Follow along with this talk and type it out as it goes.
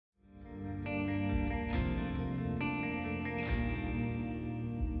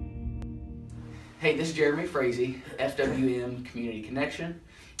Hey, this is Jeremy Frazee, FWM Community Connection,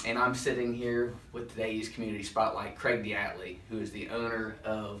 and I'm sitting here with today's Community Spotlight, Craig DeAtley, who is the owner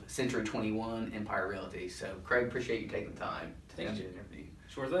of Century 21 Empire Realty. So, Craig, appreciate you taking the time to come to the interview.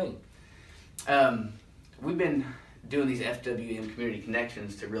 Sure thing. We've been doing these FWM Community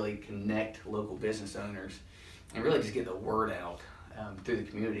Connections to really connect local business owners and really just get the word out through the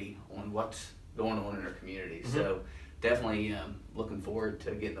community on what's going on in our community. Mm-hmm. So definitely looking forward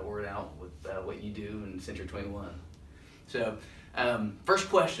to getting the word out with what you do in Century 21. So first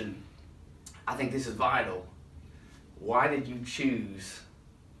question, I think this is vital. Why did you choose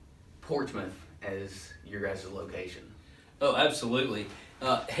Portsmouth as your guys' location? Oh, absolutely.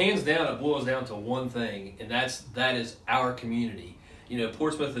 Hands down, it boils down to one thing, and that is our community. You know,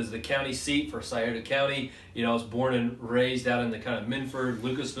 Portsmouth is the county seat for Scioto County. You know, I was born and raised out in the kind of Minford,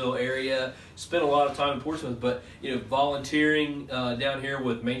 Lucasville area. Spent a lot of time in Portsmouth, but, you know, volunteering down here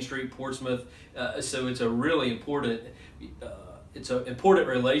with Main Street Portsmouth. So it's a really important, it's an important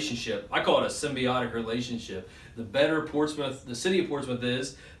relationship. I call it a symbiotic relationship. The better Portsmouth, the city of Portsmouth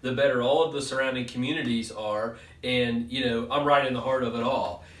is, the better all of the surrounding communities are. And, you know, I'm right in the heart of it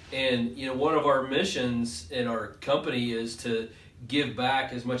all. And, you know, one of our missions in our company is to give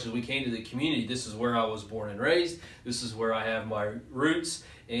back as much as we can to the community. This is where I was born and raised. This is where I have my roots.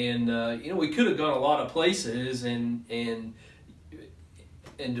 And, you know, we could have gone a lot of places and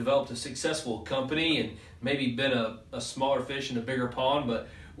developed a successful company and maybe been a smaller fish in a bigger pond, but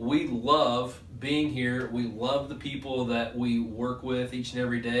we love being here. We love the people that we work with each and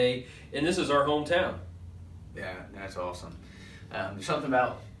every day, and this is our hometown. Yeah, that's awesome. There's something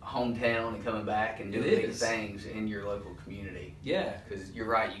about hometown and coming back and doing big things in your local community. Yeah. Because you're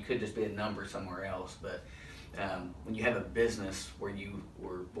right, you could just be a number somewhere else, but when you have a business where you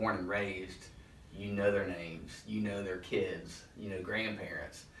were born and raised, you know their names, you know their kids, you know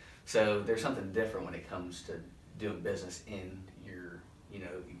grandparents. So there's something different when it comes to doing business in your, you know,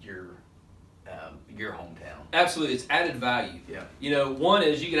 your hometown. Absolutely, it's added value. Yeah. You know, one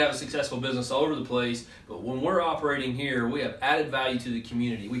is you can have a successful business all over the place, but when we're operating here, we have added value to the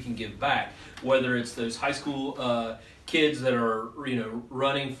community. We can give back, whether it's those high school kids that are, you know,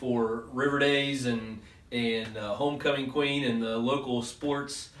 running for River Days and Homecoming Queen and the local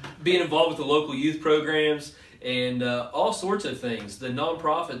sports, being involved with the local youth programs, and all sorts of things. The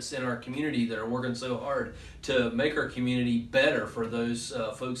nonprofits in our community that are working so hard to make our community better for those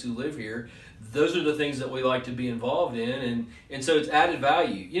folks who live here. Those are the things that we like to be involved in, and so it's added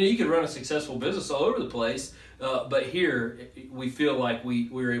value. You know, you could run a successful business all over the place, but here we feel like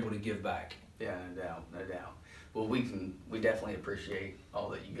we're able to give back. Yeah, no doubt, no doubt. Well, we definitely appreciate all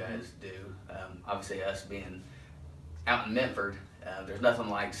that you guys do. Obviously, us being out in Minford, there's nothing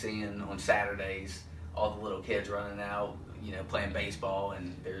like seeing on Saturdays all the little kids running out, you know, playing baseball,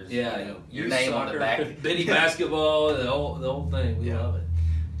 and there's you know, your name soccer, on the back, bitty basketball, the whole thing. We love it.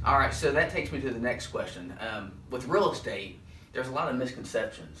 All right, so that takes me to the next question. With real estate, there's a lot of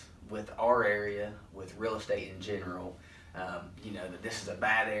misconceptions with our area, with real estate in general. You know, that this is a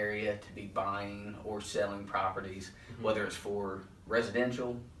bad area to be buying or selling properties, whether it's for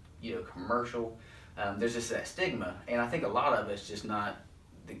residential, you know, commercial. There's just that stigma, and I think a lot of it's just not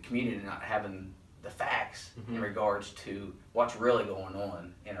the community not having the facts in regards to what's really going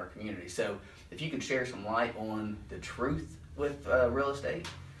on in our community. So if you could share some light on the truth with real estate,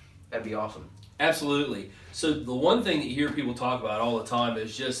 that'd be awesome. Absolutely. So the one thing that you hear people talk about all the time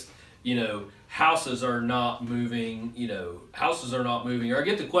is just, you know, houses are not moving, you know, houses are not moving. Or I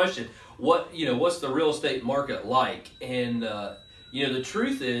get the question, what's the real estate market like? And, you know, the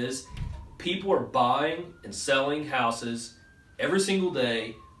truth is people are buying and selling houses every single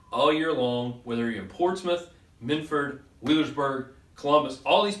day, all year long, whether you're in Portsmouth, Minford, Wheelersburg, Columbus,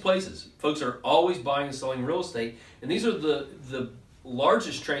 all these places. Folks are always buying and selling real estate. And these are the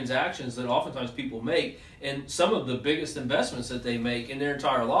largest transactions that oftentimes people make, and some of the biggest investments that they make in their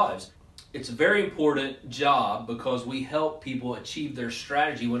entire lives. It's a very important job because we help people achieve their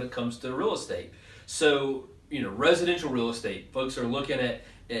strategy when it comes to real estate. So, you know, residential real estate, folks are looking at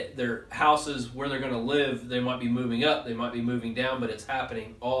their houses where they're going to live. They might be moving up, they might be moving down, but it's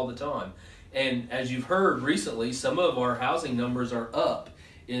happening all the time. And as you've heard recently, some of our housing numbers are up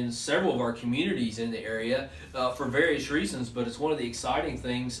in several of our communities in the area for various reasons, but it's one of the exciting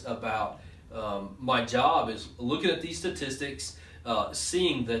things about my job is looking at these statistics,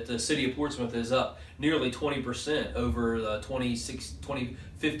 seeing that the city of Portsmouth is up nearly 20% over the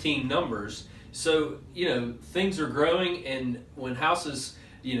 2015 numbers. So, you know, things are growing, and when houses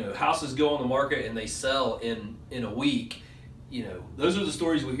go on the market and they sell in a week, you know, those are the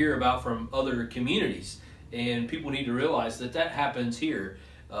stories we hear about from other communities, and people need to realize that happens here.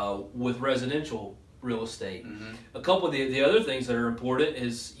 with residential real estate. Mm-hmm. A couple of the other things that are important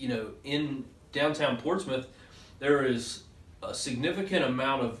is, in downtown Portsmouth, there is a significant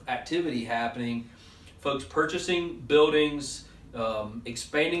amount of activity happening. Folks purchasing buildings,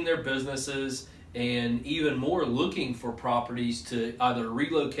 expanding their businesses, and even more looking for properties to either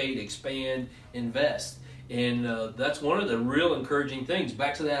relocate, expand, invest. And that's one of the real encouraging things.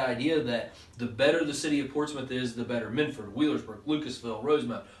 Back to that idea that the better the city of Portsmouth is, the better Minford, Wheelersburg, Lucasville,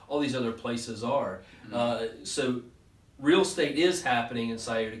 Rosemount, all these other places are. Mm-hmm. So real estate is happening in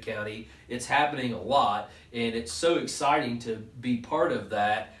Scioto County. It's happening a lot, and it's so exciting to be part of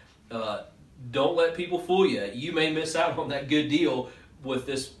that. Don't let people fool you. You may miss out on that good deal with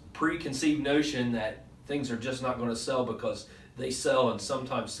this preconceived notion that things are just not going to sell, because they sell, and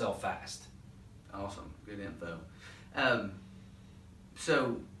sometimes sell fast. Awesome. Good info.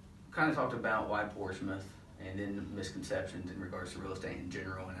 So, kind of talked about why Portsmouth, and then misconceptions in regards to real estate in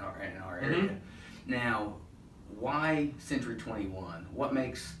general in our area. Mm-hmm. Now, why Century 21? What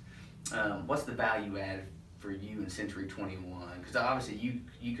makes, what's the value add for you in Century 21? Because obviously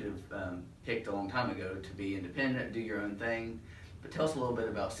you could have picked a long time ago to be independent, do your own thing. But tell us a little bit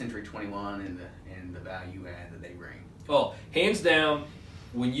about Century 21 and the value add that they bring. Well, hands down,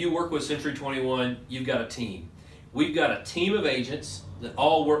 when you work with Century 21, you've got a team. We've got a team of agents that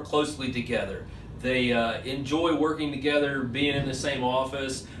all work closely together. They enjoy working together, being in the same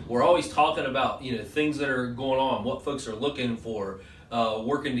office. We're always talking about things that are going on, what folks are looking for,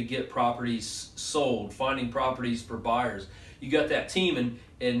 working to get properties sold, finding properties for buyers. You got that team,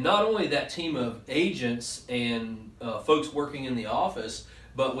 and not only that team of agents and folks working in the office,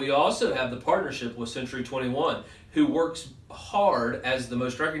 but we also have the partnership with Century 21, who works hard as the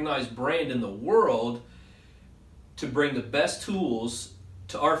most recognized brand in the world to bring the best tools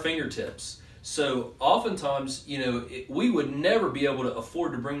to our fingertips. So oftentimes, we would never be able to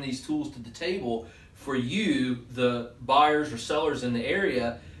afford to bring these tools to the table for you, the buyers or sellers in the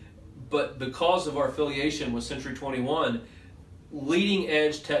area, but because of our affiliation with Century 21, leading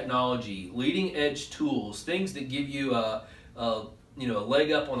edge technology, leading edge tools, things that give you a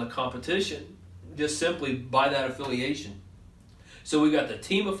leg up on the competition, just simply by that affiliation. So we've got the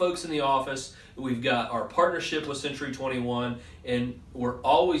team of folks in the office, we've got our partnership with Century 21, and we're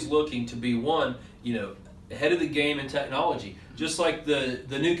always looking to be ahead of the game in technology. Just like the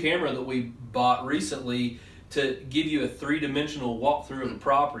new camera that we bought recently to give you a three-dimensional walkthrough of the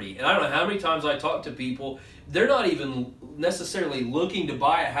property. And I don't know how many times I talk to people, they're not even necessarily looking to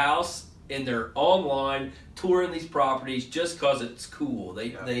buy a house, and they're online touring these properties just because it's cool.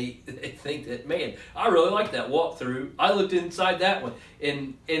 They think that, man, I really like that walkthrough. I looked inside that one,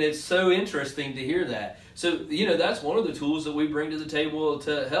 and it's so interesting to hear that. So that's one of the tools that we bring to the table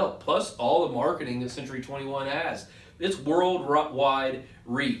to help. Plus all the marketing that Century 21 has. It's worldwide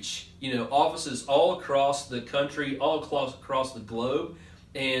reach. Offices all across the country, all across the globe,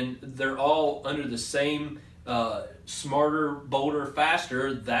 and they're all under the same smarter, bolder,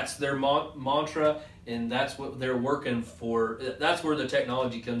 faster. That's their mantra, and that's what they're working for. That's where the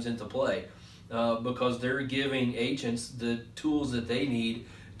technology comes into play, because they're giving agents the tools that they need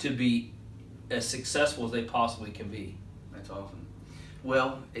to be as successful as they possibly can be. That's awesome.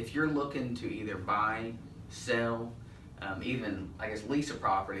 Well, if you're looking to either buy, sell, even, lease a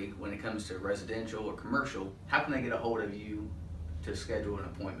property when it comes to residential or commercial, how can they get a hold of you to schedule an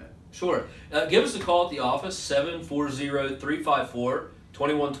appointment? Sure. Give us a call at the office,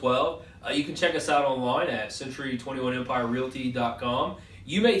 740-354-2112. You can check us out online at century21empirerealty.com.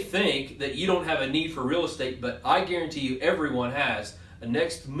 You may think that you don't have a need for real estate, but I guarantee you everyone has a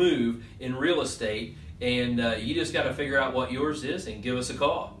next move in real estate, and you just got to figure out what yours is and give us a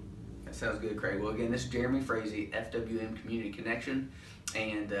call. That sounds good, Craig. Well, again, this is Jeremy Frazee, FWM Community Connection,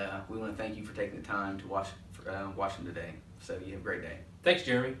 and we want to thank you for taking the time to watch them today. So you have a great day. Thanks,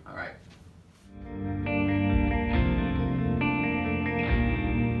 Jeremy. All right.